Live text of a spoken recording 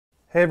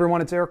Hey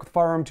everyone, it's Eric with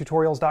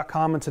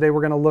FirearmTutorials.com, and today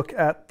we're going to look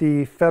at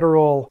the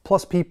Federal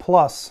Plus P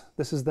Plus.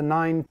 This is the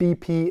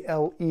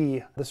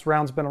 9BPLE. This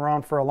round's been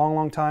around for a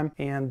long time,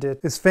 and it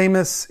is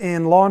famous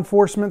in law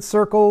enforcement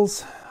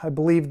circles. I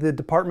believe the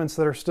departments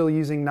that are still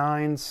using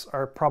 9s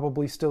are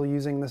probably still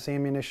using this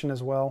ammunition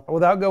as well.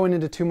 Without going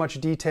into too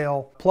much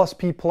detail, Plus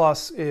P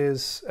Plus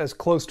is as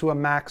close to a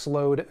max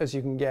load as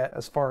you can get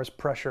as far as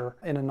pressure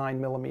in a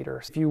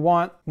 9mm. If you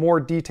want more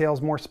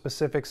details, more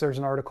specifics, there's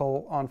an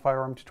article on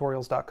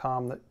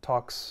FirearmTutorials.com that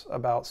talks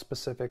about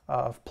specific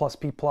of Plus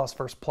P Plus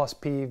versus Plus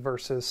P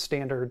versus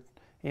standard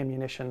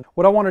ammunition.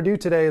 What I want to do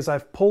today is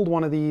I've pulled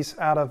one of these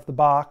out of the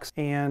box,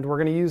 and we're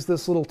going to use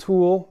this little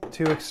tool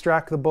to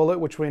extract the bullet,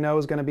 which we know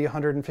is going to be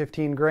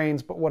 115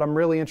 grains. But what I'm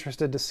really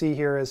interested to see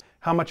here is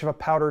how much of a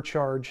powder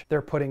charge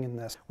they're putting in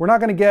this. We're not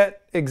going to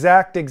get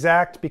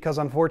exact because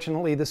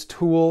unfortunately this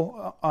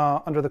tool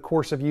under the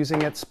course of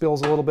using it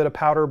spills a little bit of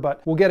powder,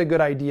 but we'll get a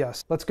good idea.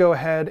 So let's go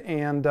ahead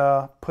and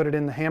put it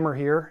in the hammer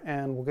here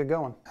and we'll get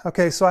going.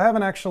 Okay, so I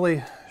haven't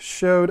actually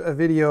showed a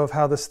video of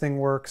how this thing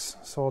works,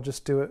 so I'll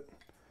just do it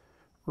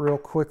real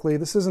quickly.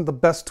 This isn't the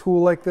best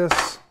tool like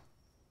this,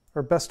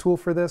 or best tool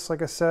for this,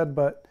 like I said,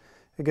 but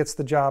it gets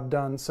the job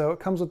done. So it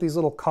comes with these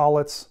little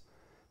collets,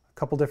 a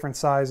couple different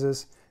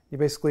sizes. You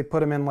basically put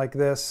them in like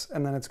this,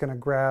 and then it's going to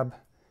grab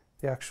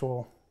the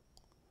actual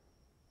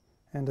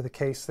end of the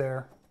case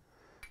there.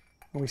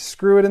 And we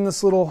screw it in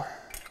this little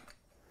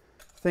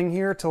thing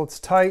here till it's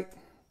tight,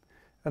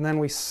 and then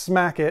we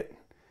smack it,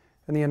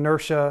 and the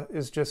inertia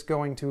is just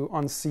going to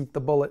unseat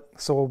the bullet.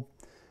 So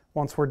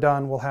once we're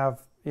done, we'll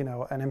have, you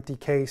know, an empty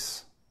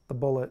case, the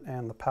bullet,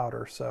 and the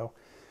powder. So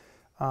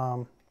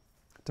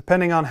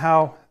depending on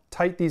how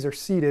tight these are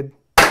seated.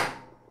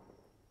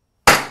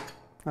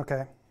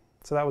 Okay,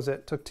 so that was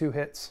it. Took 2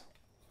 hits.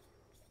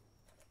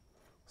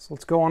 So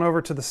let's go on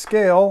over to the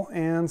scale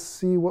and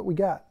see what we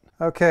got.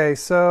 Okay,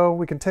 so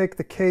we can take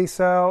the case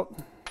out.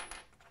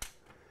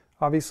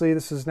 Obviously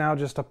this is now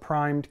just a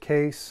primed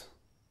case.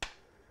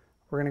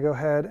 We're going to go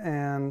ahead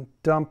and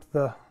dump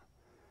the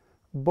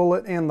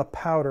bullet and the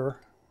powder.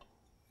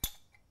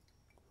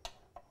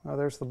 Oh,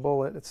 there's the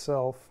bullet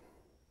itself.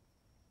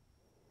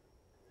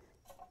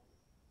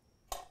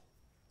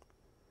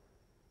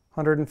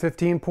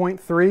 .3.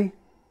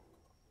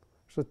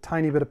 There's a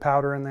tiny bit of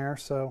powder in there,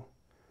 so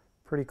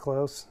pretty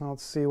close. Now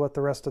let's see what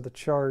the rest of the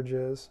charge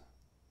is.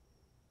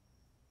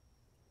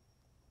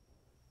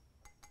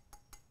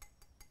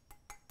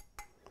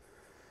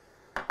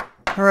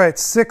 All right,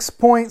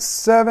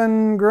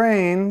 6.7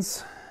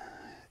 grains-ish.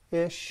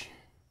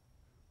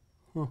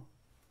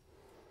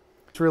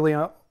 It's really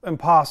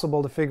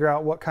impossible to figure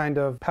out what kind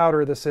of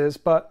powder this is,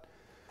 but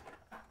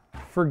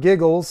for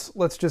giggles,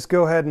 let's just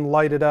go ahead and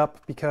light it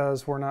up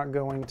because we're not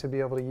going to be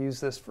able to use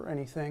this for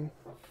anything.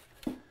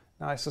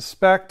 Now I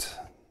suspect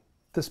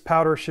this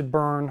powder should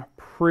burn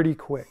pretty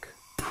quick.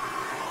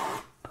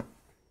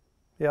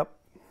 Yep.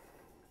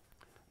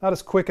 Not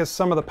as quick as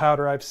some of the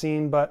powder I've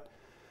seen, but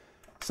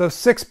so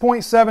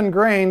 6.7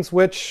 grains,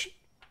 which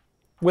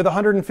with a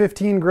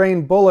 115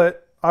 grain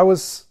bullet, I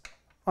was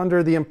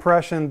under the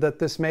impression that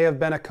this may have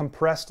been a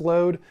compressed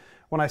load.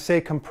 When I say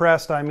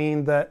compressed, I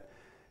mean that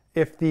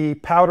if the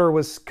powder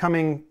was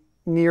coming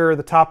near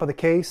the top of the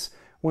case,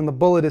 when the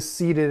bullet is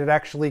seated, it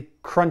actually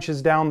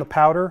crunches down the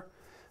powder.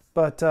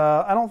 But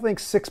I don't think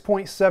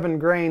 6.7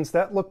 grains,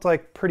 that looked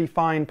like pretty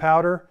fine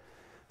powder.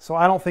 So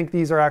I don't think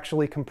these are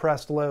actually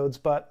compressed loads.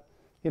 But,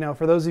 you know,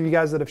 for those of you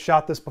guys that have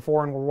shot this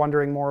before and were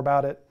wondering more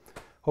about it,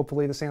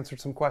 hopefully this answered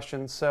some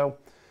questions. So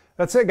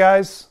that's it,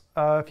 guys.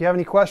 If you have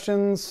any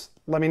questions,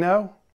 let me know.